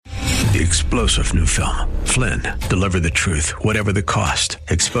the explosive new film, Flynn, deliver the truth, whatever the cost.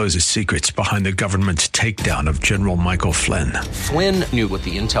 Exposes secrets behind the government's takedown of General Michael Flynn. Flynn knew what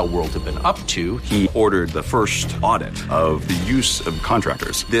the intel world had been up to. He ordered the first audit of the use of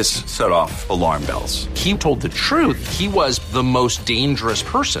contractors. This set off alarm bells. He told the truth. He was the most dangerous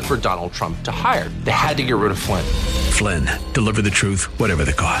person for Donald Trump to hire. They had to get rid of Flynn. Flynn, deliver the truth, whatever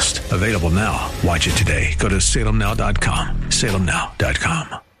the cost. Available now. Watch it today. Go to salemnow.com.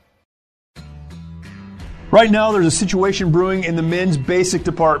 salemnow.com. Right now, there's a situation brewing in the men's basic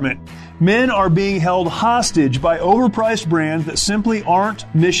department. Men are being held hostage by overpriced brands that simply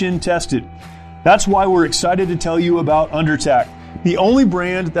aren't mission tested. That's why we're excited to tell you about Undertac, the only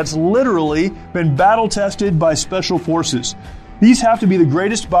brand that's literally been battle tested by special forces. These have to be the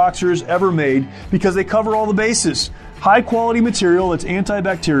greatest boxers ever made because they cover all the bases. High quality material that's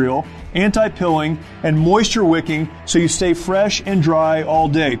antibacterial, anti-pilling, and moisture wicking so you stay fresh and dry all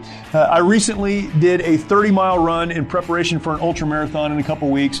day. I recently did a 30-mile run in preparation for an ultramarathon in a couple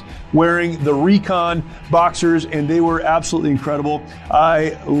weeks wearing the Recon boxers, and they were absolutely incredible.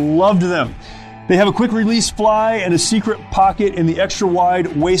 I loved them. They have a quick release fly and a secret pocket in the extra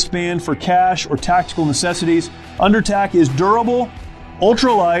wide waistband for cash or tactical necessities. Undertac is durable,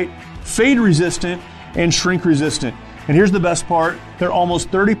 ultralight, fade resistant, and shrink resistant. And here's the best part, they're almost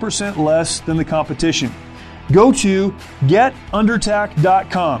 30% less than the competition. Go to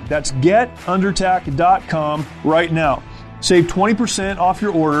getundertac.com. That's getundertac.com right now. Save 20% off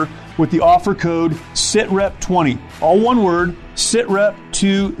your order with the offer code SITREP20. All one word,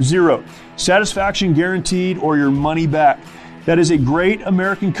 SITREP20. Satisfaction guaranteed or your money back. That is a great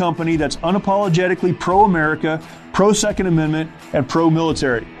American company that's unapologetically pro-America, pro-Second Amendment, and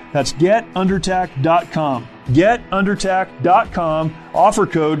pro-military. That's getundertac.com. Getundertac.com. Offer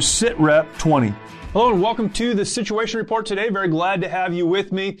code SITREP20. Hello and welcome to the Situation Report today. Very glad to have you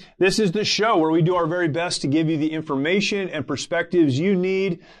with me. This is the show where we do our very best to give you the information and perspectives you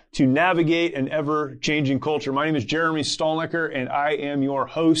need to navigate an ever-changing culture. My name is Jeremy Stolnicker and I am your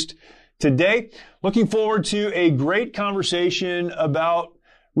host today. Looking forward to a great conversation about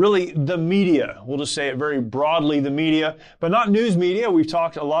really the media. We'll just say it very broadly, the media, but not news media. We've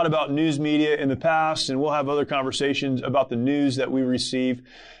talked a lot about news media in the past, and we'll have other conversations about the news that we receive.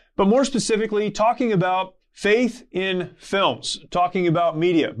 But more specifically, talking about faith in films, talking about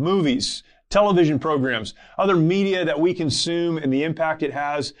media, movies, television programs, other media that we consume and the impact it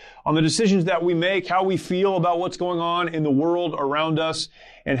has on the decisions that we make, how we feel about what's going on in the world around us,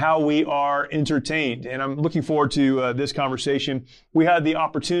 and how we are entertained. And I'm looking forward to this conversation. We had the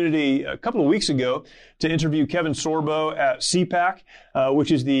opportunity a couple of weeks ago to interview Kevin Sorbo at CPAC,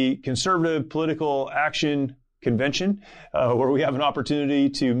 which is the Conservative Political Action Convention, where we have an opportunity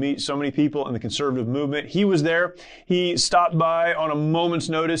to meet so many people in the conservative movement. He was there. He stopped by on a moment's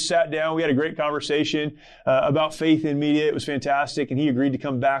notice, sat down. We had a great conversation about faith in media. It was fantastic, and he agreed to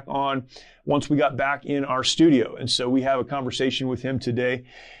come back on once we got back in our studio. And so we have a conversation with him today.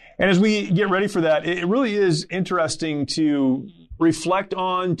 And as we get ready for that, it really is interesting to reflect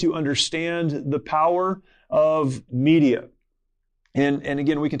on, to understand the power of media. And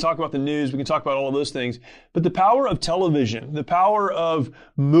again, we can talk about the news, we can talk about all of those things, but the power of television, the power of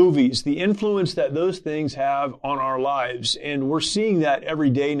movies, the influence that those things have on our lives. And we're seeing that every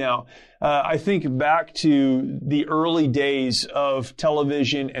day now. I think back to the early days of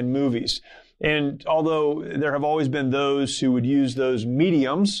television and movies. And although there have always been those who would use those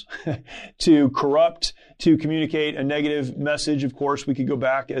mediums to corrupt, to communicate a negative message, of course, we could go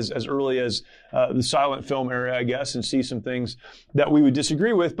back as early as the silent film era, I guess, and see some things that we would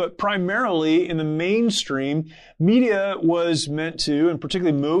disagree with. But primarily in the mainstream, media was meant to, and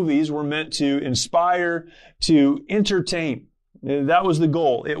particularly movies, were meant to inspire, to entertain. That was the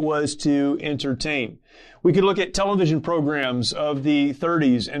goal. It was to entertain. We could look at television programs of the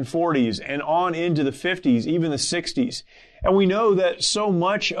 30s and 40s and on into the 50s, even the 60s. And we know that so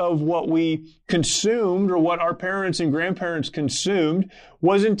much of what we consumed or what our parents and grandparents consumed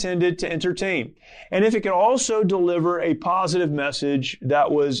was intended to entertain. And if it could also deliver a positive message, that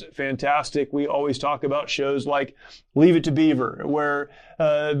was fantastic. We always talk about shows like Leave It to Beaver, where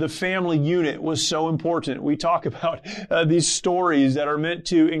the family unit was so important. We talk about these stories that are meant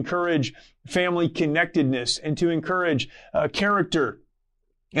to encourage family connectedness and to encourage character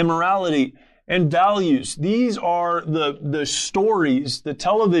and morality and values. These are the stories, the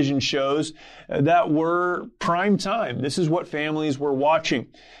television shows that were prime time. This is what families were watching.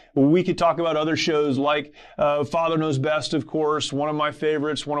 We could talk about other shows like Father Knows Best, of course. One of my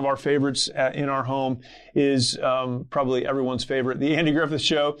favorites, one of our favorites in our home is probably everyone's favorite, The Andy Griffith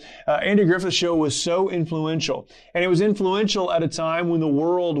Show. Andy Griffith Show was so influential. And it was influential at a time when the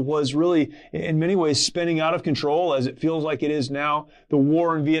world was really, in many ways, spinning out of control, as it feels like it is now. The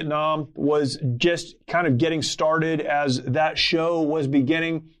war in Vietnam was just kind of getting started as that show was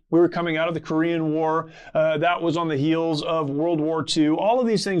beginning. We were coming out of the Korean War. That was on the heels of World War II. All of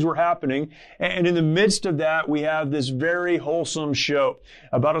these things were happening. And in the midst of that, we have this very wholesome show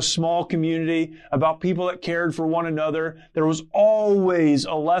about a small community, about people that cared for one another. There was always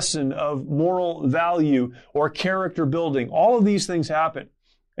a lesson of moral value or character building. All of these things happened.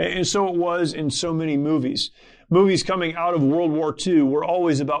 And so it was in so many movies. Movies coming out of World War II were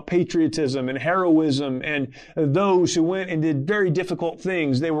always about patriotism and heroism and those who went and did very difficult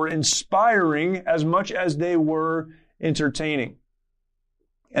things. They were inspiring as much as they were entertaining.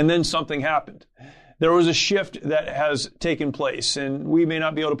 And then something happened. There was a shift that has taken place, and we may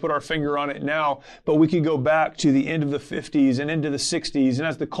not be able to put our finger on it now, but we could go back to the end of the 50s and into the 60s. And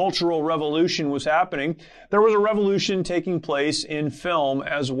as the Cultural Revolution was happening, there was a revolution taking place in film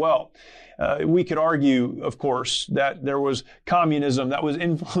as well. We could argue, of course, that there was communism that was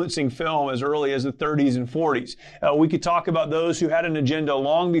influencing film as early as the 30s and 40s. We could talk about those who had an agenda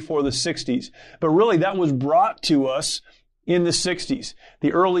long before the 60s. But really, that was brought to us in the 60s,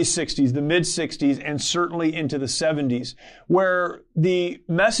 the early 60s, the mid 60s, and certainly into the 70s, where the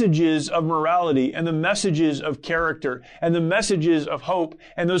messages of morality and the messages of character and the messages of hope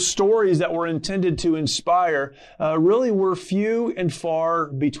and those stories that were intended to inspire really were few and far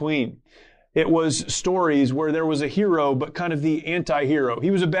between. It was stories where there was a hero, but kind of the anti-hero.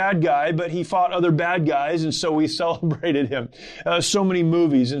 He was a bad guy, but he fought other bad guys, and so we celebrated him. So many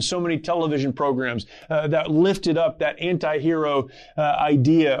movies and so many television programs that lifted up that anti-hero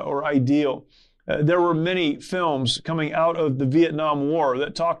idea or ideal. There were many films coming out of the Vietnam War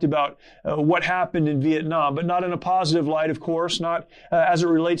that talked about what happened in Vietnam, but not in a positive light, of course, not as it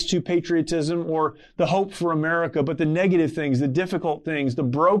relates to patriotism or the hope for America, but the negative things, the difficult things, the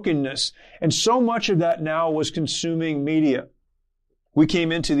brokenness. And so much of that now was consuming media. We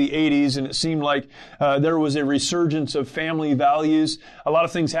came into the 80s and it seemed like there was a resurgence of family values. A lot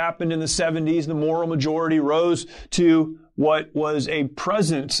of things happened in the 70s. The moral majority rose to what was a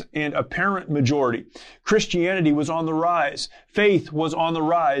present and apparent majority. Christianity was on the rise. Faith was on the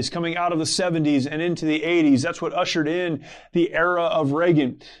rise coming out of the 70s and into the 80s. That's what ushered in the era of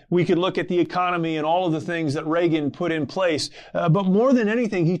Reagan. We could look at the economy and all of the things that Reagan put in place. But more than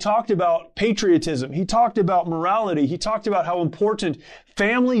anything, he talked about patriotism. He talked about morality. He talked about how important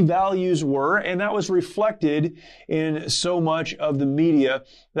family values were, and that was reflected in so much of the media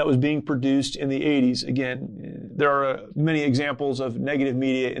that was being produced in the 80s. Again, there are many examples of negative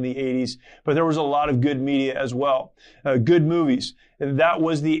media in the 80s, but there was a lot of good media as well. Good movies. That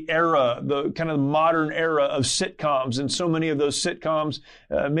was the era, the kind of modern era of sitcoms. And so many of those sitcoms,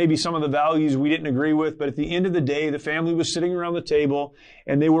 maybe some of the values we didn't agree with, but at the end of the day, the family was sitting around the table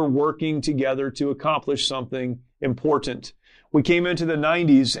and they were working together to accomplish something important. We came into the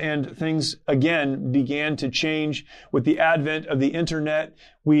 90s and things again began to change with the advent of the internet.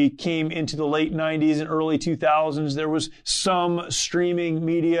 We came into the late 90s and early 2000s. There was some streaming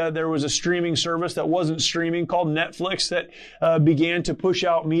media. There was a streaming service that wasn't streaming called Netflix that began to push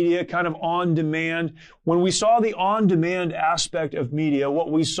out media kind of on demand. When we saw the on demand aspect of media, what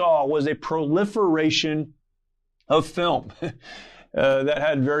we saw was a proliferation of film. That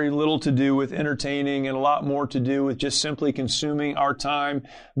had very little to do with entertaining and a lot more to do with just simply consuming our time.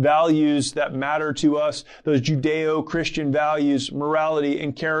 Values that matter to us, those Judeo-Christian values, morality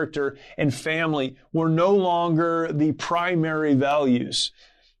and character and family, were no longer the primary values.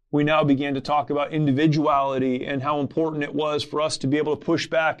 We now began to talk about individuality and how important it was for us to be able to push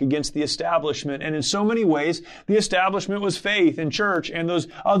back against the establishment. And in so many ways, the establishment was faith and church and those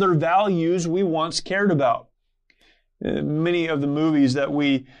other values we once cared about. Many of the movies that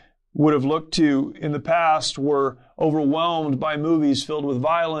we would have looked to in the past were overwhelmed by movies filled with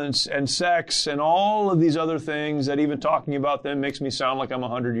violence and sex and all of these other things that even talking about them makes me sound like I'm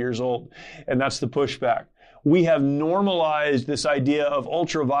 100 years old. And that's the pushback. We have normalized this idea of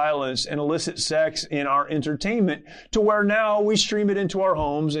ultra-violence and illicit sex in our entertainment to where now we stream it into our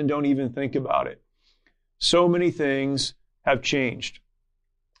homes and don't even think about it. So many things have changed.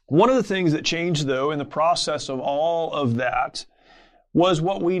 One of the things that changed, though, in the process of all of that was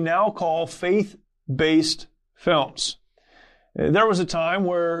what we now call faith-based films. There was a time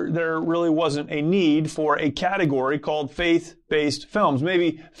where there really wasn't a need for a category called faith-based films.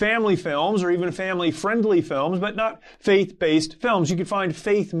 Maybe family films or even family-friendly films, but not faith-based films. You could find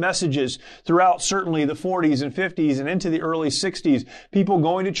faith messages throughout certainly the 40s and 50s and into the early 60s. People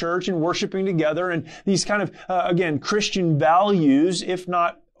going to church and worshiping together, and these kind of, again, Christian values, if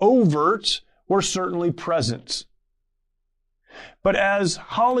not overt, were certainly present. But as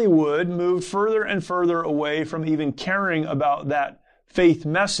Hollywood moved further and further away from even caring about that faith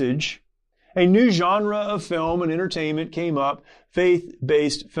message, a new genre of film and entertainment came up,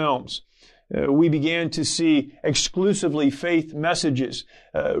 faith-based films. We began to see exclusively faith messages,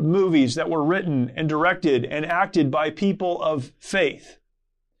 movies that were written and directed and acted by people of faith.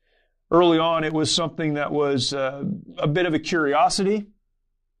 Early on, it was something that was a bit of a curiosity.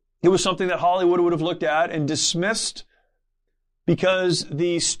 It was something that Hollywood would have looked at and dismissed because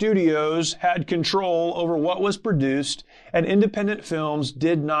the studios had control over what was produced, and independent films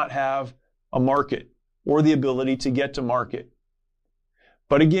did not have a market or the ability to get to market.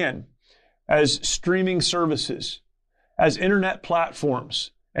 But again, as streaming services, as internet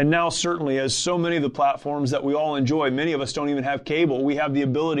platforms, and now certainly as so many of the platforms that we all enjoy, many of us don't even have cable. We have the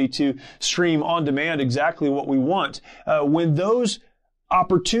ability to stream on demand exactly what we want. When those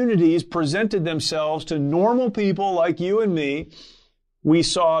opportunities presented themselves to normal people like you and me, we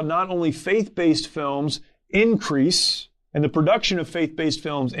saw not only faith-based films increase and the production of faith-based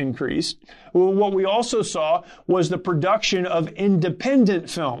films increased. What we also saw was the production of independent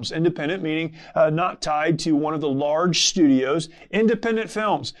films. Independent meaning not tied to one of the large studios. Independent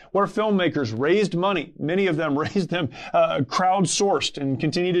films where filmmakers raised money. Many of them raised them crowdsourced and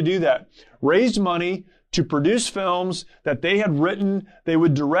continue to do that. Raised money to produce films that they had written, they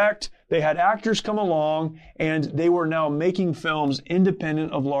would direct, they had actors come along, and they were now making films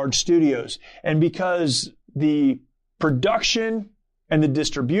independent of large studios. And because the production and the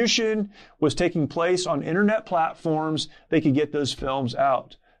distribution was taking place on internet platforms, they could get those films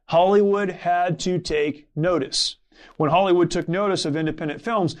out. Hollywood had to take notice. When Hollywood took notice of independent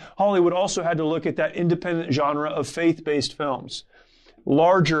films, Hollywood also had to look at that independent genre of faith-based films.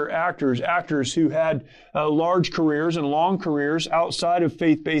 Larger actors who had large careers and long careers outside of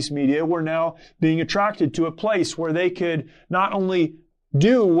faith-based media were now being attracted to a place where they could not only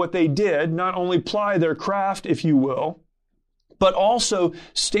do what they did, not only ply their craft, if you will, but also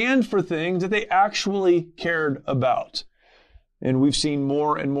stand for things that they actually cared about. And we've seen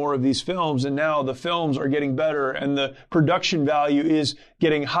more and more of these films, and now the films are getting better, and the production value is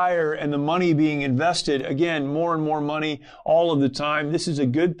getting higher, and the money being invested, again, more and more money all of the time. This is a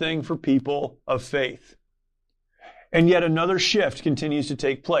good thing for people of faith. And yet another shift continues to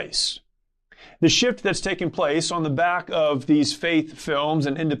take place. The shift that's taken place on the back of these faith films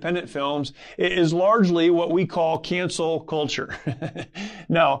and independent films is largely what we call cancel culture.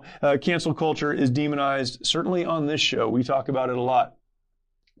 Now, cancel culture is demonized, certainly on this show. We talk about it a lot.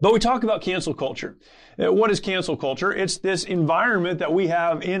 But we talk about cancel culture. What is cancel culture? It's this environment that we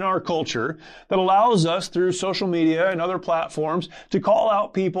have in our culture that allows us through social media and other platforms to call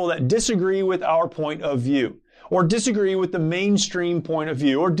out people that disagree with our point of view, or disagree with the mainstream point of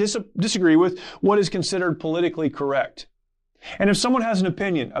view, or disagree with what is considered politically correct. And if someone has an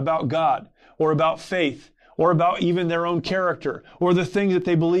opinion about God, or about faith, or about even their own character, or the things that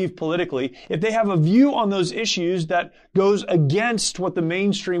they believe politically, if they have a view on those issues that goes against what the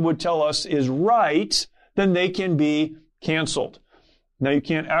mainstream would tell us is right, then they can be canceled. Now, you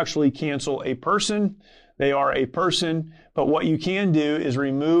can't actually cancel a person. They are a person, but what you can do is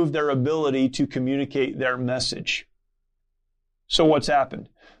remove their ability to communicate their message. So what's happened?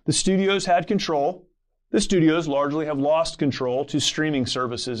 The studios had control. The studios largely have lost control to streaming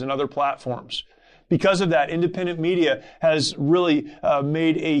services and other platforms. Because of that, independent media has really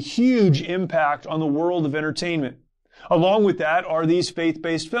made a huge impact on the world of entertainment. Along with that are these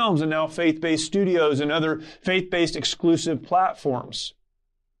faith-based films and now faith-based studios and other faith-based exclusive platforms.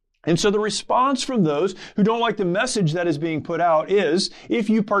 And so the response from those who don't like the message that is being put out is, if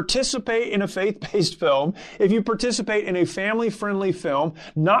you participate in a faith-based film, if you participate in a family-friendly film,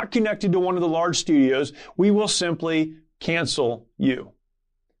 not connected to one of the large studios, we will simply cancel you.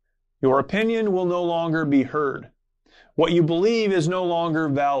 Your opinion will no longer be heard. What you believe is no longer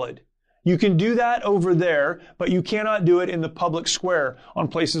valid. You can do that over there, but you cannot do it in the public square on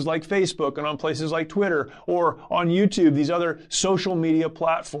places like Facebook and on places like Twitter or on YouTube, these other social media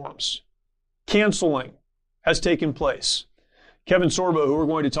platforms. Canceling has taken place. Kevin Sorbo, who we're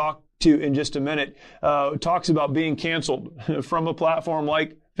going to talk to in just a minute, talks about being canceled from a platform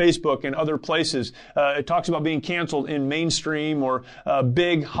like Facebook and other places. It talks about being canceled in mainstream or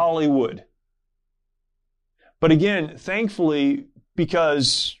big Hollywood. But again, thankfully,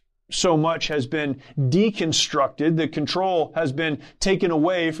 because so much has been deconstructed, the control has been taken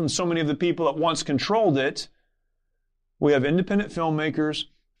away from so many of the people that once controlled it, we have independent filmmakers,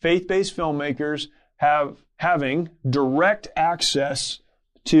 faith-based filmmakers having direct access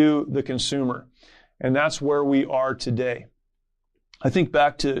to the consumer. And that's where we are today. I think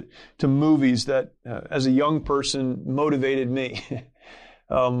back to movies that, as a young person, motivated me.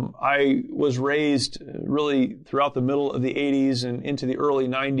 I was raised really throughout the middle of the 80s and into the early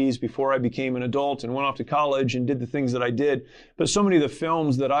 90s before I became an adult and went off to college and did the things that I did. But so many of the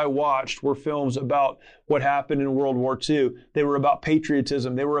films that I watched were films about what happened in World War II. They were about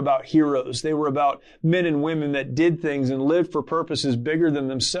patriotism. They were about heroes. They were about men and women that did things and lived for purposes bigger than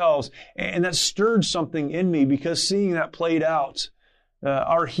themselves. And that stirred something in me because seeing that played out,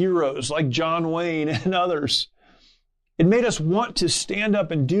 our heroes like John Wayne and others, it made us want to stand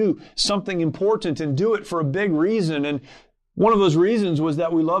up and do something important and do it for a big reason. And one of those reasons was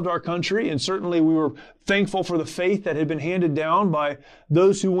that we loved our country, and certainly we were thankful for the faith that had been handed down by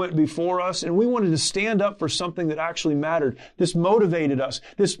those who went before us. And we wanted to stand up for something that actually mattered. This motivated us.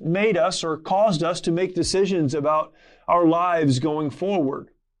 This made us or caused us to make decisions about our lives going forward.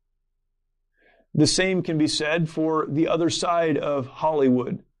 The same can be said for the other side of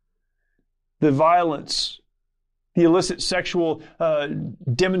Hollywood. The violence, the illicit sexual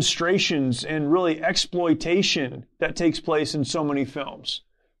demonstrations and really exploitation that takes place in so many films.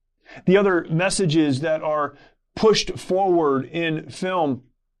 The other messages that are pushed forward in film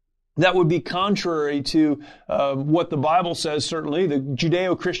that would be contrary to what the Bible says, certainly, the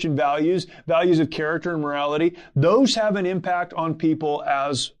Judeo-Christian values of character and morality, those have an impact on people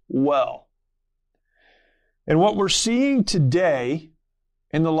as well. And what we're seeing today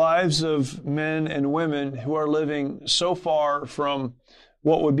in the lives of men and women who are living so far from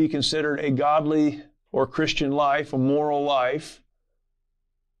what would be considered a godly or Christian life, a moral life,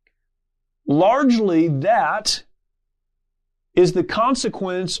 largely that is the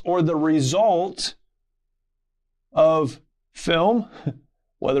consequence or the result of film,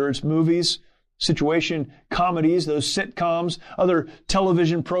 whether it's movies, situation comedies, those sitcoms, other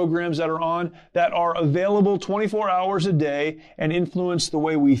television programs that are available 24 hours a day and influence the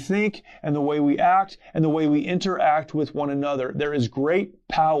way we think and the way we act and the way we interact with one another. There is great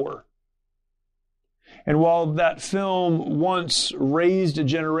power. And while that film once raised a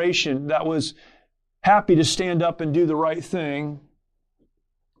generation that was happy to stand up and do the right thing,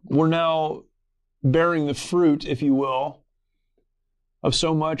 we're now bearing the fruit, if you will, of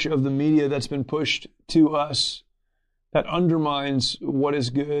so much of the media that's been pushed to us that undermines what is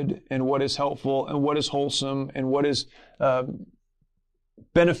good and what is helpful and what is wholesome and what is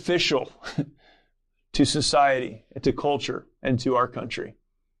beneficial to society, to culture, and to our country.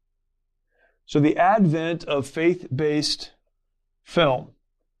 So the advent of faith-based film,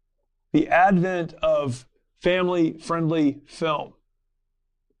 the advent of family-friendly film,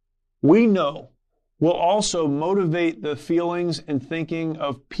 we know will also motivate the feelings and thinking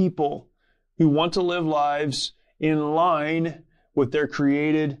of people who want to live lives in line with their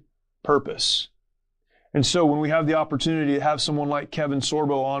created purpose. And so when we have the opportunity to have someone like Kevin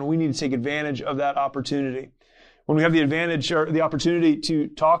Sorbo on, we need to take advantage of that opportunity. When we have the advantage or the opportunity to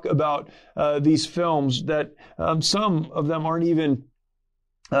talk about these films that some of them aren't even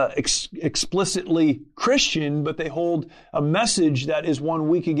explicitly Christian, but they hold a message that is one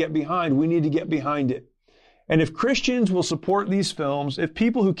we can get behind. We need to get behind it. And if Christians will support these films, if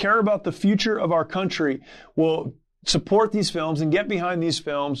people who care about the future of our country will support these films and get behind these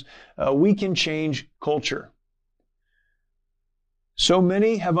films, we can change culture. So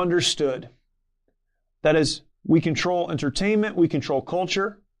many have understood that as we control entertainment, we control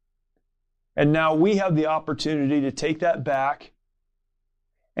culture, and now we have the opportunity to take that back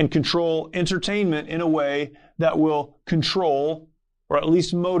and control entertainment in a way that will control or at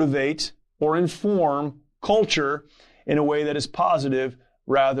least motivate or inform culture in a way that is positive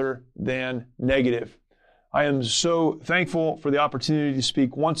rather than negative. I am so thankful for the opportunity to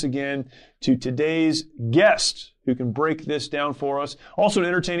speak once again to today's guest who can break this down for us. Also an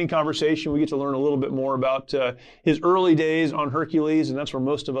entertaining conversation. We get to learn a little bit more about his early days on Hercules, and that's where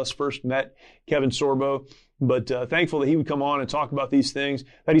most of us first met Kevin Sorbo. But thankful that he would come on and talk about these things,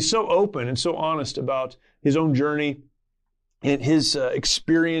 that he's so open and so honest about his own journey and his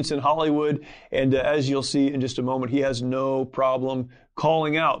experience in Hollywood. And as you'll see in just a moment, he has no problem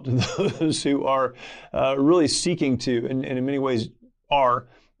calling out to those who are really seeking to, and in many ways are,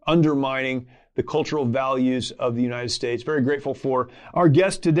 undermining the cultural values of the United States. Very grateful for our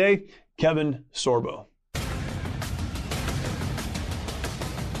guest today, Kevin Sorbo.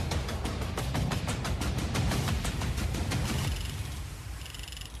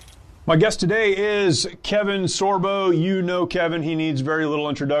 My guest today is Kevin Sorbo. You know Kevin. He needs very little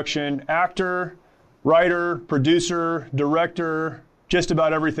introduction. Actor, writer, producer, director, just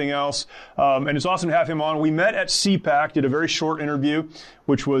about everything else. And it's awesome to have him on. We met at CPAC, did a very short interview,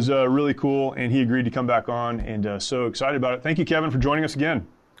 which was really cool, and he agreed to come back on, and so excited about it. Thank you, Kevin, for joining us again.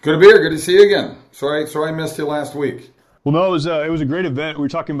 Good to be here. Good to see you again. Sorry I missed you last week. Well, no, it was a great event. We were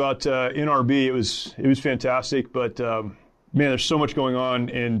talking about NRB. It was fantastic, but man, there's so much going on,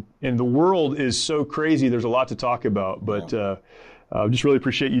 and the world is so crazy. There's a lot to talk about, but just really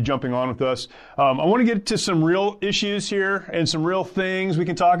appreciate you jumping on with us. I want to get to some real issues here and some real things we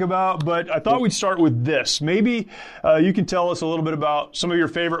can talk about, but I thought we'd start with this. Maybe you can tell us a little bit about some of your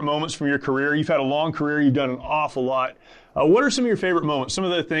favorite moments from your career. You've had a long career. You've done an awful lot. What are some of your favorite moments, some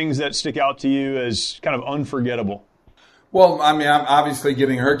of the things that stick out to you as kind of unforgettable? Well, I mean, I'm obviously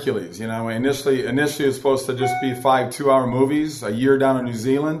getting Hercules. You know, initially it was supposed to just be 5 2-hour movies, a year down in New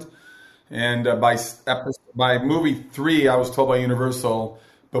Zealand. And by movie 3, I was told by Universal,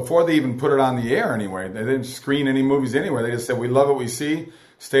 before they even put it on the air anyway, they didn't screen any movies anywhere. They just said, we love what we see,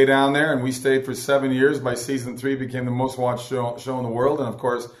 stay down there. And we stayed for 7 years. By season 3, it became the most watched show in the world. And of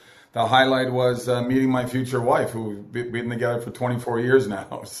course, the highlight was meeting my future wife, who we've been together for 24 years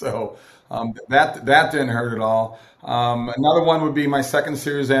now. So that didn't hurt at all. Another one would be my second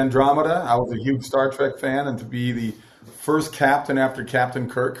series, Andromeda. I was a huge Star Trek fan, and to be the first captain after Captain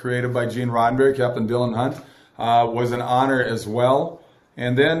Kirk, created by Gene Roddenberry, Captain Dylan Hunt, was an honor as well.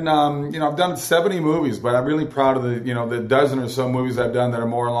 And then, I've done 70 movies, but I'm really proud of the dozen or so movies I've done that are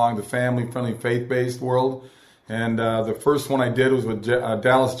more along the family-friendly, faith-based world. And the first one I did was with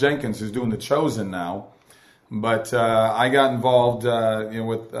Dallas Jenkins, who's doing The Chosen now. But I got involved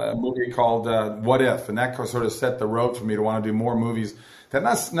with a movie called What If, and that sort of set the road for me to want to do more movies that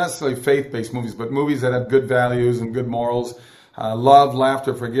not necessarily faith-based movies, but movies that have good values and good morals, love,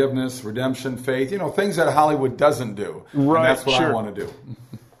 laughter, forgiveness, redemption, faith, things that Hollywood doesn't do. Right, and that's what sure. I want to do.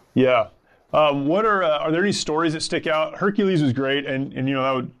 Yeah. What are there any stories that stick out? Hercules was great, and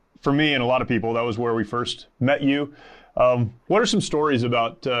that would, for me and a lot of people, that was where we first met you. What are some stories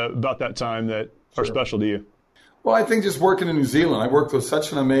about that time that are special to you? Well, I think just working in New Zealand, I worked with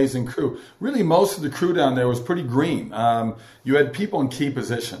such an amazing crew. Really, most of the crew down there was pretty green. You had people in key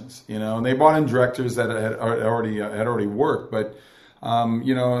positions, and they brought in directors that had already worked. But from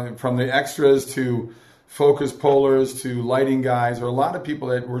the extras to focus pullers to lighting guys, there were a lot of people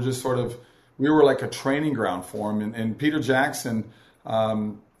that were just we were like a training ground for them. And Peter Jackson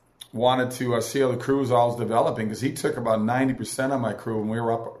wanted to see how the crew was always developing, because he took about 90% of my crew when we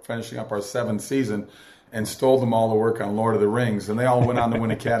were finishing up our 7th season, and stole them all to work on Lord of the Rings, and they all went on to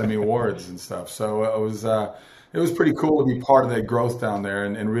win Academy Awards and stuff. So it was pretty cool to be part of that growth down there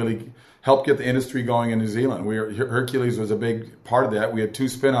and really help get the industry going in New Zealand. Hercules was a big part of that. We had 2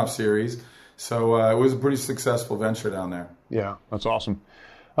 spin-off series, so it was a pretty successful venture down there. Yeah, that's awesome.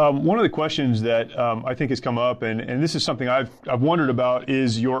 One of the questions that I think has come up, and this is something I've wondered about,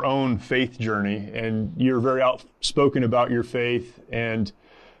 is your own faith journey, and you're very outspoken about your faith and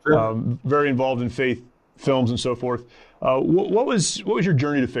very involved in faith films and so forth. What was your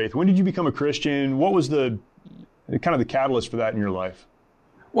journey to faith? When did you become a Christian? What was the kind of the catalyst for that in your life?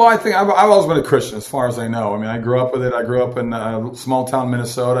 Well, I think I've always been a Christian, as far as I know. I mean, I grew up with it. I grew up in small town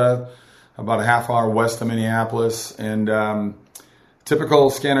Minnesota, about a half hour west of Minneapolis, and typical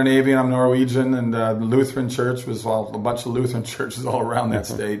Scandinavian. I'm Norwegian, and the Lutheran church was a bunch of Lutheran churches all around that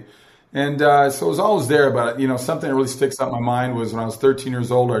state. And so it was always there, but something that really sticks out in my mind was when I was 13 years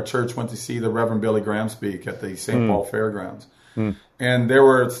old, our church went to see the Reverend Billy Graham speak at the St. Paul Fairgrounds. And there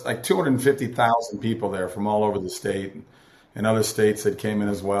were like 250,000 people there from all over the state and other states that came in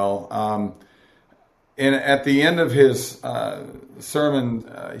as well. And at the end of his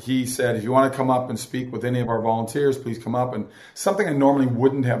sermon, he said, if you want to come up and speak with any of our volunteers, please come up. And something I normally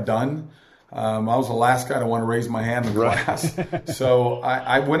wouldn't have done. I was the last guy to want to raise my hand in class. So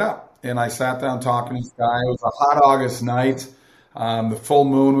I went up. And I sat down talking to this guy. It was a hot August night. The full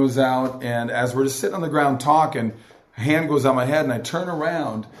moon was out. And as we're just sitting on the ground talking, a hand goes on my head, and I turn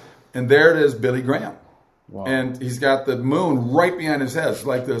around, and there it is, Billy Graham. Wow. And he's got the moon right behind his head. It's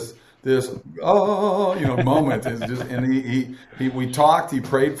like this moment. It's just, and we talked. He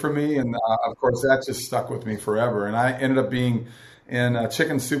prayed for me, and of course that just stuck with me forever. And I ended up being in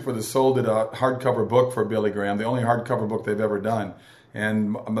Chicken Soup for the Soul, did a hardcover book for Billy Graham, the only hardcover book they've ever done.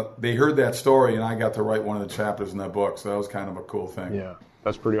 And they heard that story, and I got to write one of the chapters in that book. So that was kind of a cool thing. Yeah,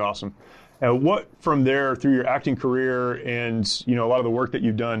 that's pretty awesome. What from there, through your acting career and a lot of the work that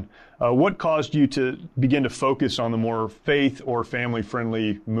you've done, what caused you to begin to focus on the more faith or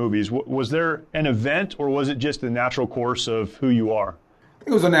family-friendly movies? Was there an event, or was it just the natural course of who you are?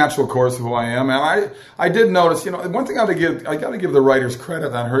 It was a natural course of who I am. And I did notice, one thing I got to give the writers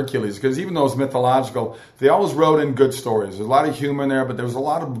credit on Hercules, because even though it's mythological, they always wrote in good stories. There's a lot of humor in there, but there was a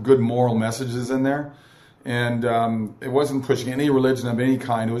lot of good moral messages in there. And it wasn't pushing any religion of any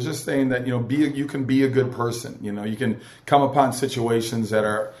kind. It was just saying that, you can be a good person. You can come upon situations that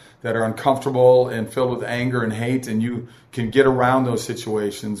are uncomfortable and filled with anger and hate, and you can get around those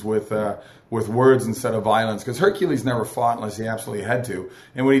situations with words instead of violence. Because Hercules never fought unless he absolutely had to.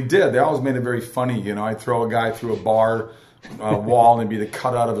 And when he did, they always made it very funny. I'd throw a guy through a bar wall and be the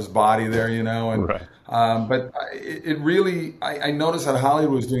cut out of his body there, And, right. But it really, I noticed that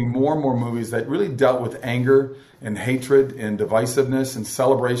Hollywood was doing more and more movies that really dealt with anger and hatred and divisiveness and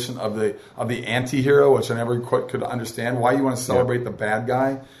celebration of the anti-hero, which I never quite could understand. Why you want to celebrate the bad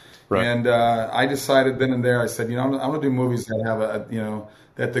guy? Right. And I decided then and there, I said, I'm going to do movies that have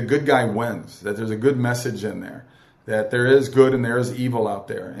that the good guy wins, that there's a good message in there, that there is good and there is evil out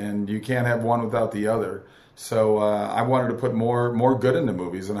there, and you can't have one without the other. So I wanted to put more good into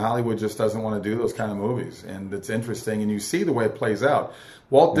movies, and Hollywood just doesn't want to do those kind of movies. And it's interesting, and you see the way it plays out.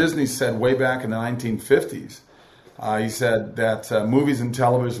 Walt Disney said way back in the 1950s, he said that movies and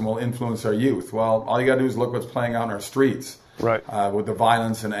television will influence our youth. Well, all you got to do is look what's playing out in our streets. Right. With the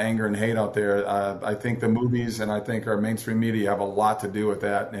violence and anger and hate out there. I think the movies and I think our mainstream media have a lot to do with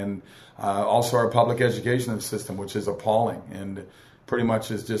that. And also our public education system, which is appalling and pretty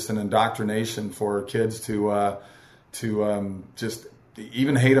much is just an indoctrination for kids to just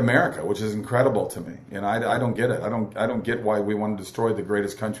even hate America, which is incredible to me. And I don't get it. I don't get why we want to destroy the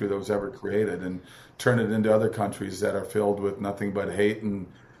greatest country that was ever created and turn it into other countries that are filled with nothing but hate and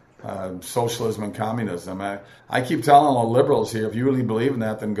socialism and communism. I keep telling all the liberals here, if you really believe in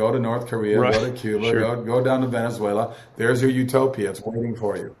that, then go to North Korea, right. Go to Cuba, sure. go down to Venezuela. There's your utopia. It's waiting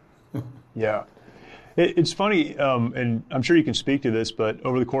for you. Yeah. It's funny, and I'm sure you can speak to this, but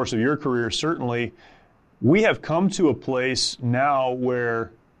over the course of your career, certainly, we have come to a place now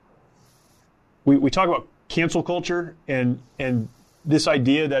where we talk about cancel culture and this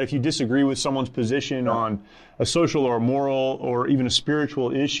idea that if you disagree with someone's position on a social or a moral or even a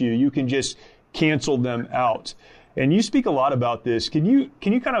spiritual issue, you can just cancel them out. And you speak a lot about this. Can you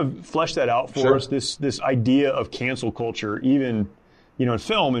kind of flesh that out for us? This idea of cancel culture, even in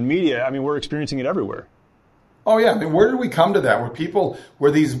film and media. I mean, we're experiencing it everywhere. Oh yeah, I mean, where did we come to that?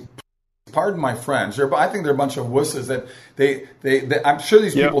 Where these, pardon my French, I think they're a bunch of wusses that they I'm sure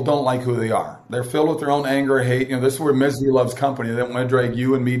these people don't like who they are. They're filled with their own anger, hate. This is where misery loves company. They don't want to drag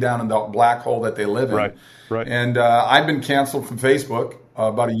you and me down in the black hole that they live in. Right. And I've been canceled from Facebook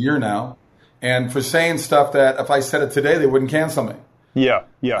about a year now, and for saying stuff that if I said it today, they wouldn't cancel me. Yeah.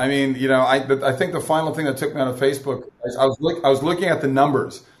 I mean, I think the final thing that took me out of Facebook is I was looking at the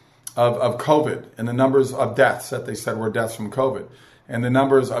numbers of COVID and the numbers of deaths that they said were deaths from COVID and the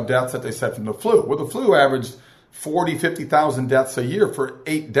numbers of deaths that they said from the flu. Well, the flu averaged 40, 50,000 deaths a year for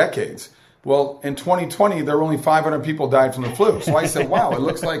 8 decades. Well, in 2020, there were only 500 people died from the flu. So I said, wow, it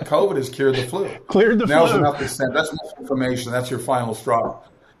looks like COVID has cured the flu. Cleared the flu. That was enough to send. That's enough information. That's your final straw.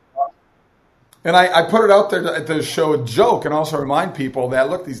 And I put it out there to show a joke and also remind people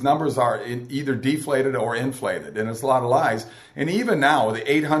that, look, these numbers are either deflated or inflated, and it's a lot of lies. And even now,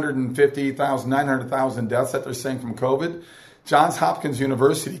 the 850,000, 900,000 deaths that they're saying from COVID, Johns Hopkins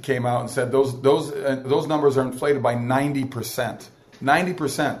University came out and said those numbers are inflated by 90%.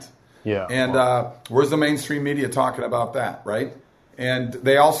 90%. Yeah. And where's the mainstream media talking about that, right? And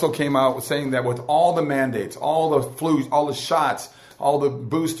they also came out saying that with all the mandates, all the flus, all the shots, all the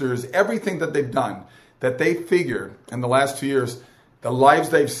boosters, everything that they've done, that they figure in the last 2 years, the lives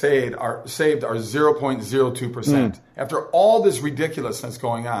they've saved are 0.02%. After all this ridiculousness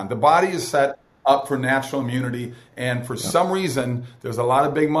going on, the body is set up for natural immunity, and for some reason, there's a lot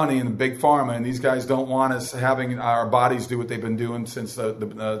of big money in the big pharma, and these guys don't want us having our bodies do what they've been doing since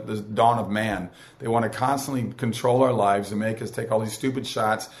the dawn of man. They want to constantly control our lives and make us take all these stupid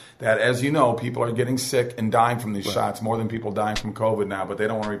shots that, as you know, people are getting sick and dying from these shots more than people dying from COVID now, but they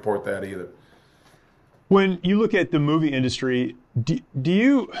don't want to report that either. When you look at the movie industry, do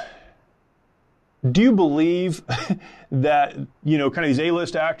you believe that, kind of these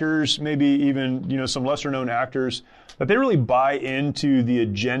A-list actors, maybe even, some lesser-known actors, that they really buy into the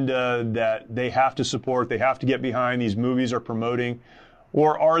agenda that they have to support, they have to get behind, these movies are promoting?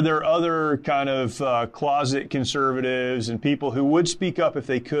 Or are there other kind of closet conservatives and people who would speak up if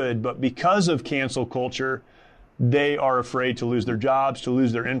they could, but because of cancel culture, they are afraid to lose their jobs, to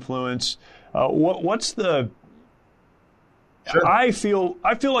lose their influence? What's the... Sure. I feel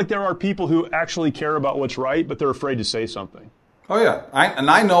like there are people who actually care about what's right, but they're afraid to say something. Oh, yeah.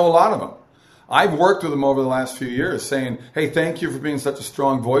 I know a lot of them. I've worked with them over the last few years saying, hey, thank you for being such a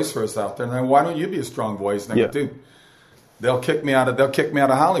strong voice for us out there. And then why don't you be a strong voice? And I go, dude, they'll kick me out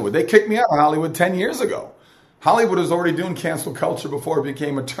of Hollywood. They kicked me out of Hollywood 10 years ago. Hollywood was already doing cancel culture before it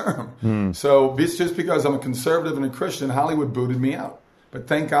became a term. So it's just because I'm a conservative and a Christian, Hollywood booted me out. But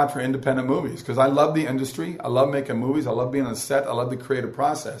thank God for independent movies, because I love the industry. I love making movies. I love being on set. I love the creative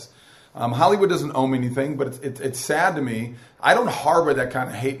process. Hollywood doesn't owe me anything, but it's sad to me. I don't harbor that kind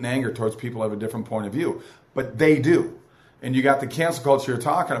of hate and anger towards people who have a different point of view, but they do. And you got the cancel culture you're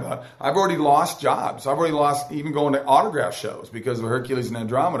talking about. I've already lost jobs. I've already lost even going to autograph shows because of Hercules and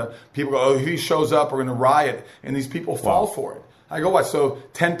Andromeda. People go, oh, if he shows up, we're going to riot. And these people fall for it. I go, what? So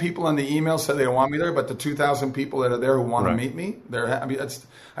 10 people in the email said they don't want me there, but the 2,000 people that are there who want to meet me, they're happy.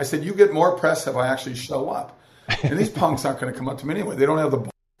 I said, you get more press if I actually show up. And these punks aren't going to come up to me anyway. They don't have the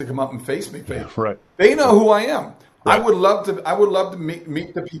balls to come up and face me. They know who I am. Right. I would love to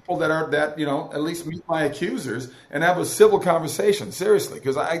meet the people that at least meet my accusers and have a civil conversation, seriously,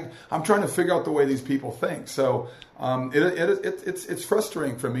 because I'm trying to figure out the way these people think. So it's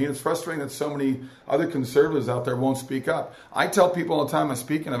frustrating for me. It's frustrating that so many other conservatives out there won't speak up. I tell people all the time at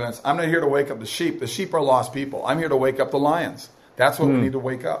speaking events, I'm not here to wake up the sheep. The sheep are lost people. I'm here to wake up the lions. That's what we need to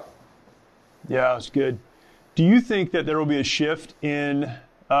wake up. Yeah, that's good. Do you think that there will be a shift in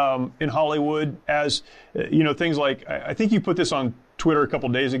Hollywood as, things like, I think you put this on Twitter a couple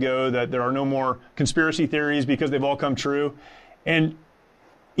of days ago, that there are no more conspiracy theories because they've all come true. And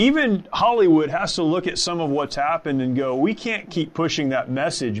even Hollywood has to look at some of what's happened and go, we can't keep pushing that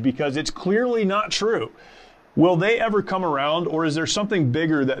message because it's clearly not true. Will they ever come around, or is there something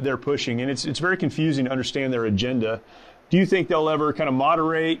bigger that they're pushing? And it's very confusing to understand their agenda. Do you think they'll ever kind of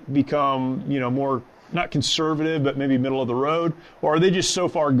moderate, become, more not conservative, but maybe middle of the road? Or are they just so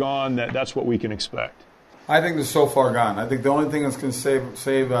far gone that that's what we can expect? I think they're so far gone. I think the only thing that's going to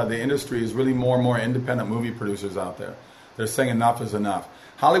save the industry is really more and more independent movie producers out there. They're saying enough is enough.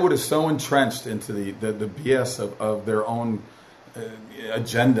 Hollywood is so entrenched into the BS of their own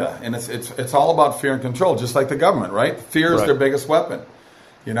agenda. And it's all about fear and control, just like the government, right? Fear is their biggest weapon.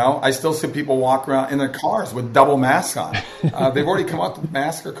 I still see people walk around in their cars with double masks on. They've already come up with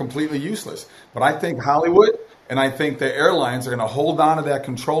masks are completely useless. But I think Hollywood and I think the airlines are going to hold on to that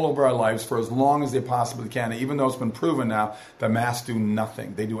control over our lives for as long as they possibly can, even though it's been proven now that masks do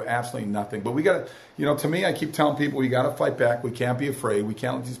nothing. They do absolutely nothing. But we got to, to me, I keep telling people we got to fight back. We can't be afraid. We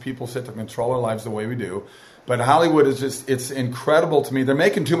can't let these people sit to control our lives the way we do. But Hollywood is just, it's incredible to me. They're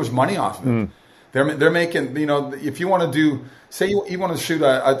making too much money off of it. They're making, if you want to do, say you want to shoot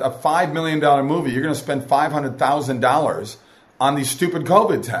a $5 million movie, you're going to spend $500,000 on these stupid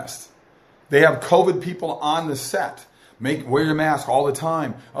COVID tests. They have COVID people on the set. Wear your mask all the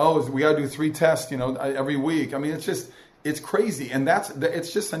time. Oh, we got to do 3 tests, every week. I mean, it's crazy. And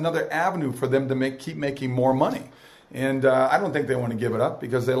it's just another avenue for them to keep making more money. And I don't think they want to give it up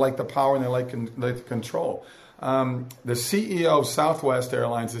because they like the power and they like the control. The CEO of Southwest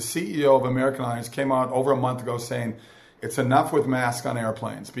Airlines, the CEO of American Airlines came out over a month ago saying it's enough with masks on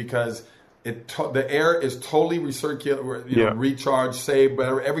airplanes because the air is totally recharged, saved,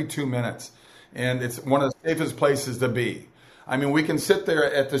 whatever, every 2 minutes. And it's one of the safest places to be. I mean, we can sit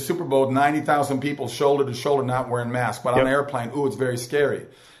there at the Super Bowl, 90,000 people shoulder to shoulder not wearing masks, but on an airplane, it's very scary.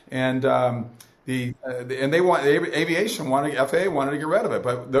 And FAA wanted to get rid of it,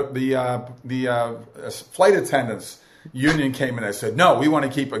 but the flight attendants union came in and said, no, we want to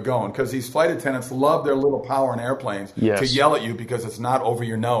keep it going because these flight attendants love their little power in airplanes to yell at you because it's not over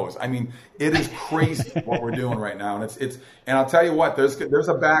your nose. I mean, it is crazy what we're doing right now, and and I'll tell you what, there's a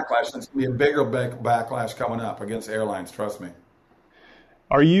backlash. There's going to be a bigger backlash coming up against airlines. Trust me.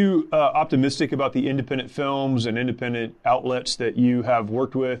 Are you optimistic about the independent films and independent outlets that you have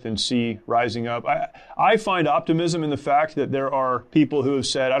worked with and see rising up? I find optimism in the fact that there are people who have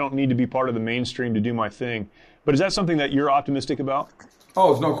said, I don't need to be part of the mainstream to do my thing. But is that something that you're optimistic about?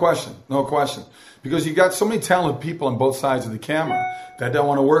 Oh, there's no question. No question. Because you got so many talented people on both sides of the camera that don't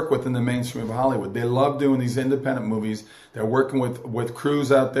want to work within the mainstream of Hollywood. They love doing these independent movies. They're working with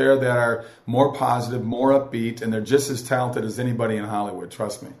crews out there that are more positive, more upbeat, and they're just as talented as anybody in Hollywood,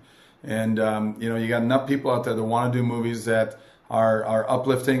 trust me. And, you got enough people out there that want to do movies that are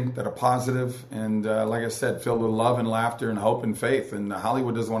uplifting, that are positive, and like I said, filled with love and laughter and hope and faith. And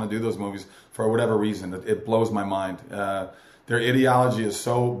Hollywood doesn't want to do those movies for whatever reason. It blows my mind. Their ideology is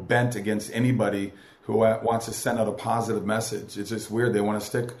so bent against anybody who wants to send out a positive message. It's just weird. They want to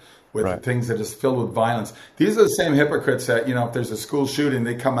stick with things that are just filled with violence. These are the same hypocrites that, if there's a school shooting,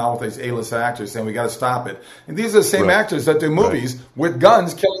 they come out with these A-list actors saying we got to stop it. And these are the same actors that do movies with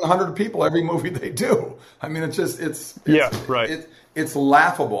guns killing 100 people every movie they do. I mean, it's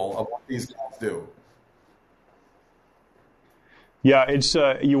laughable of what these guys do. Yeah, it's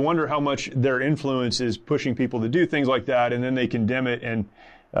you wonder how much their influence is pushing people to do things like that, and then they condemn it, and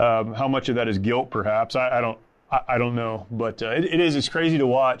how much of that is guilt, perhaps. I don't know, but it's crazy to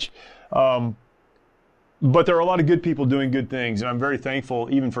watch. But there are a lot of good people doing good things, and I'm very thankful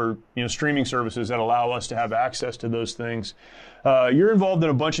even for streaming services that allow us to have access to those things. You're involved in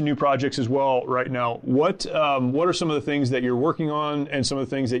a bunch of new projects as well right now. What are some of the things that you're working on, and some of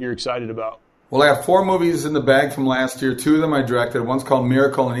the things that you're excited about? Well, I have 4 movies in the bag from last year. 2 of them I directed. One's called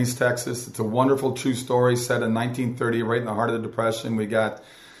Miracle in East Texas. It's a wonderful true story set in 1930, right in the heart of the Depression. We got,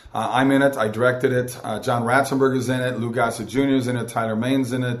 I'm in it. I directed it. John Ratzenberger's in it. Lou Gossett Jr. is in it. Tyler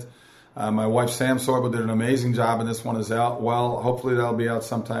Maine's in it. My wife, Sam Sorbo, did an amazing job, and this one is out. Well, hopefully that'll be out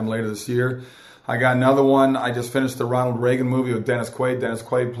sometime later this year. I got another one. I just finished the Ronald Reagan movie with Dennis Quaid. Dennis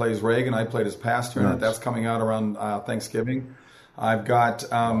Quaid plays Reagan. I played his pastor in it. That's coming out around Thanksgiving. I've got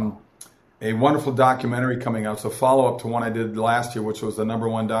a wonderful documentary coming out. It's a follow-up to one I did last year, which was the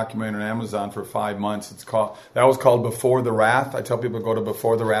 #1 documentary on Amazon for 5 months. That was called Before the Wrath. I tell people to go to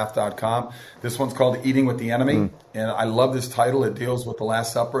beforethewrath.com. This one's called Eating with the Enemy, and I love this title. It deals with the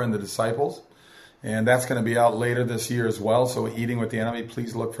Last Supper and the disciples, and that's going to be out later this year as well. So Eating with the Enemy,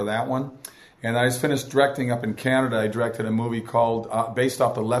 please look for that one. And I just finished directing up in Canada. I directed a movie called based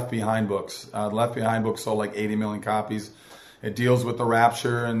off the Left Behind books. Left Behind books sold like 80 million copies. It deals with the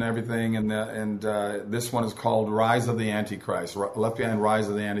rapture and everything, and this one is called Rise of the Antichrist. Left Behind, Rise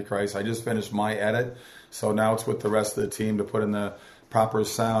of the Antichrist. I just finished my edit, so now it's with the rest of the team to put in the proper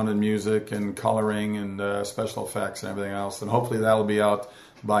sound and music and coloring and special effects and everything else. And hopefully that'll be out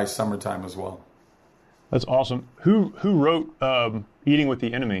by summertime as well. That's awesome. Who wrote Eating with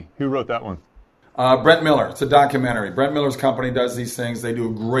the Enemy? Who wrote that one? Brent Miller. It's a documentary. Brent Miller's company does these things. They do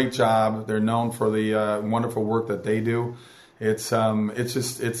a great job. They're known for the wonderful work that they do. It's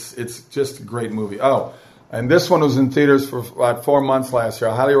just a great movie. Oh, and this one was in theaters for about 4 months last year.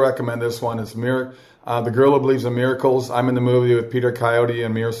 I highly recommend this one. It's The Girl Who Believes in Miracles. I'm in the movie with Peter Coyote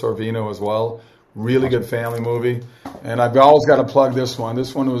and Mira Sorvino as well. Really good family movie. And I've always got to plug this one.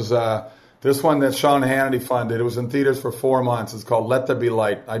 This one was this one that Sean Hannity funded. It was in theaters for 4 months. It's called Let There Be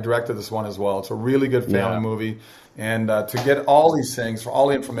Light. I directed this one as well. It's a really good family movie. And to get all these things, for all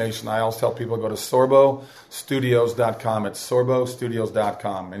the information, I always tell people to go to sorbostudios.com. It's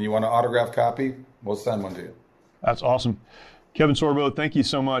sorbostudios.com. And you want an autographed copy? We'll send one to you. That's awesome. Kevin Sorbo, thank you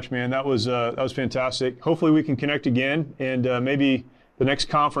so much, man. That was fantastic. Hopefully we can connect again, and maybe the next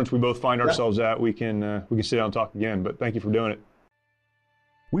conference we both find ourselves at, we can sit down and talk again. But thank you for doing it.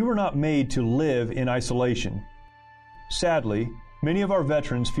 We were not made to live in isolation. Sadly, many of our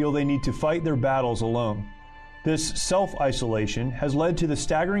veterans feel they need to fight their battles alone. This self-isolation has led to the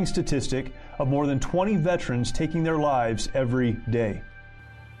staggering statistic of more than 20 veterans taking their lives every day.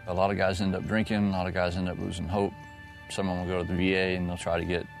 A lot of guys end up drinking, a lot of guys end up losing hope. Some of them will go to the VA and they'll try to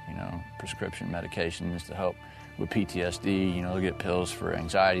get, prescription medications to help with PTSD. They'll get pills for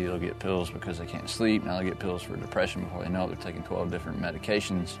anxiety, they'll get pills because they can't sleep, now they'll get pills for depression. Before they know it, they're taking 12 different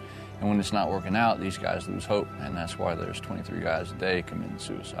medications. And when it's not working out, these guys lose hope, and that's why there's 23 guys a day committing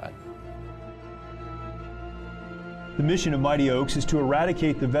suicide. The mission of Mighty Oaks is to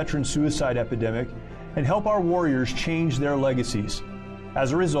eradicate the veteran suicide epidemic and help our warriors change their legacies.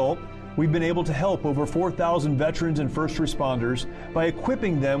 As a result, we've been able to help over 4,000 veterans and first responders by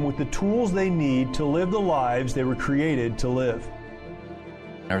equipping them with the tools they need to live the lives they were created to live.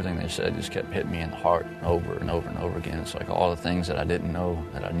 Everything they said just kept hitting me in the heart over and over and over again. It's like all the things that I didn't know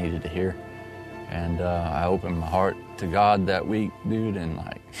that I needed to hear. And I opened my heart to God that week, dude, and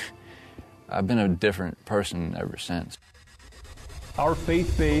I've been a different person ever since. Our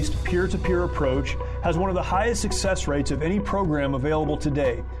faith-based, peer-to-peer approach has one of the highest success rates of any program available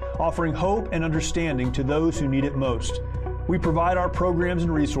today, offering hope and understanding to those who need it most. We provide our programs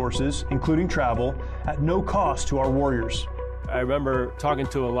and resources, including travel, at no cost to our warriors. I remember talking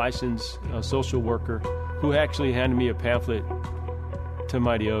to a licensed social worker who actually handed me a pamphlet to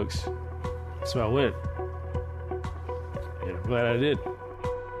Mighty Oaks. So I went. And I'm glad I did.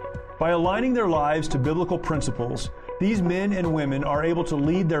 By aligning their lives to biblical principles, these men and women are able to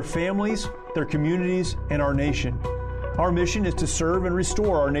lead their families, their communities, and our nation. Our mission is to serve and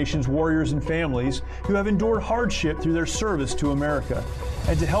restore our nation's warriors and families who have endured hardship through their service to America,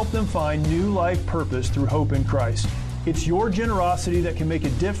 and to help them find new life purpose through hope in Christ. It's your generosity that can make a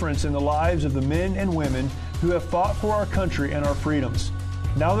difference in the lives of the men and women who have fought for our country and our freedoms.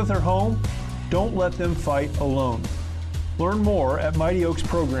 Now that they're home, don't let them fight alone. Learn more at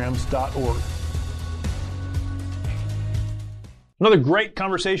MightyOaksPrograms.org. Another great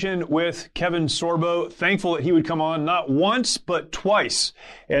conversation with Kevin Sorbo. Thankful that he would come on not once, but twice.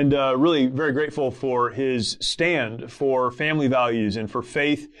 And really very grateful for his stand for family values and for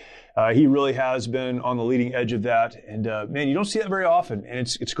faith. He really has been on the leading edge of that. And man, you don't see that very often. And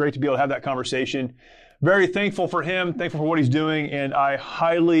it's great to be able to have that conversation. Very thankful for him, thankful for what he's doing. And I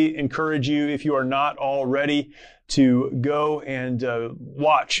highly encourage you, if you are not already, to go and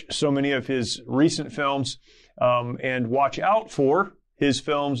watch so many of his recent films. And watch out for his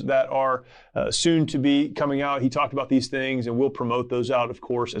films that are soon to be coming out. He talked about these things, and we'll promote those out, of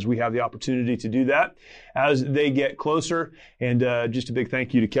course, as we have the opportunity to do that as they get closer. And just a big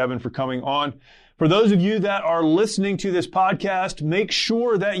thank you to Kevin for coming on. For those of you that are listening to this podcast, make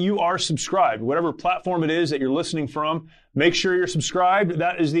sure that you are subscribed. Whatever platform it is that you're listening from, make sure you're subscribed.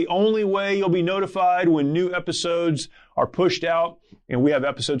 That is the only way you'll be notified when new episodes are pushed out. And we have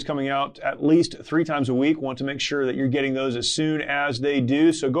episodes coming out at least 3 times a week. Want to make sure that you're getting those as soon as they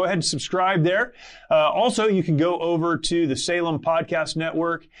do. So go ahead and subscribe there. Also, you can go over to the Salem Podcast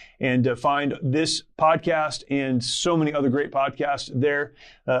Network and find this podcast and so many other great podcasts there.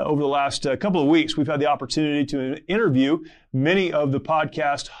 Over the last couple of weeks, we've had the opportunity to interview many of the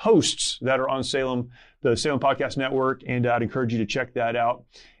podcast hosts that are on the Salem Podcast Network, and I'd encourage you to check that out.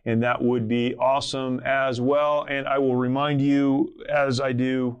 And that would be awesome as well. And I will remind you, as I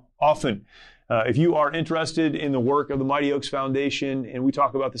do often, if you are interested in the work of the Mighty Oaks Foundation, and we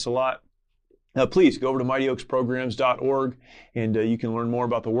talk about this a lot, please go over to mightyoaksprograms.org, and you can learn more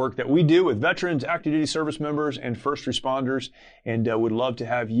about the work that we do with veterans, active duty service members, and first responders. And would love to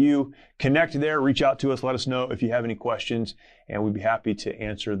have you connect there. Reach out to us. Let us know if you have any questions, and we'd be happy to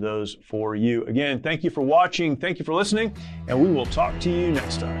answer those for you. Again, thank you for watching. Thank you for listening, and we will talk to you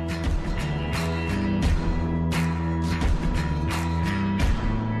next time.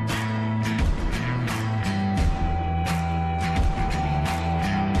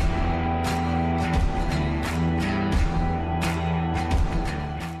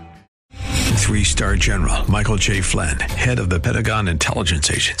 Three-star General Michael J. Flynn, head of the Pentagon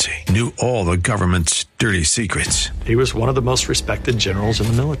Intelligence Agency, knew all the government's dirty secrets. He was one of the most respected generals in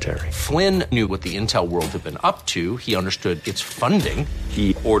the military. Flynn knew what the intel world had been up to. He understood its funding.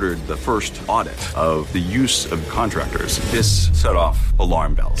 He ordered the first audit of the use of contractors. This set off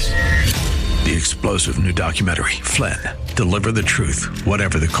alarm bells. The explosive new documentary, Flynn, Deliver the Truth,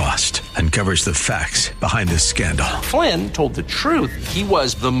 Whatever the Cost, uncovers the facts behind this scandal. Flynn told the truth. He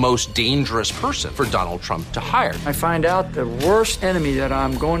was the most dangerous person for Donald Trump to hire. I find out the worst enemy that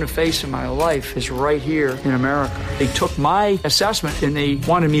I'm going to face in my life is right here in America. They took my assessment and they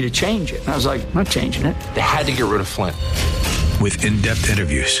wanted me to change it. And I was like, I'm not changing it. They had to get rid of Flynn. With in-depth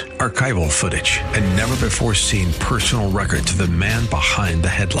interviews, archival footage, and never-before-seen personal records of the man behind the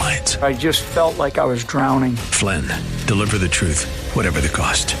headlines. I just felt like I was drowning. Flynn, Deliver the Truth, Whatever the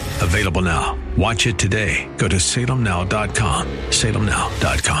Cost. Available now. Watch it today. Go to salemnow.com.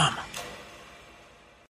 salemnow.com.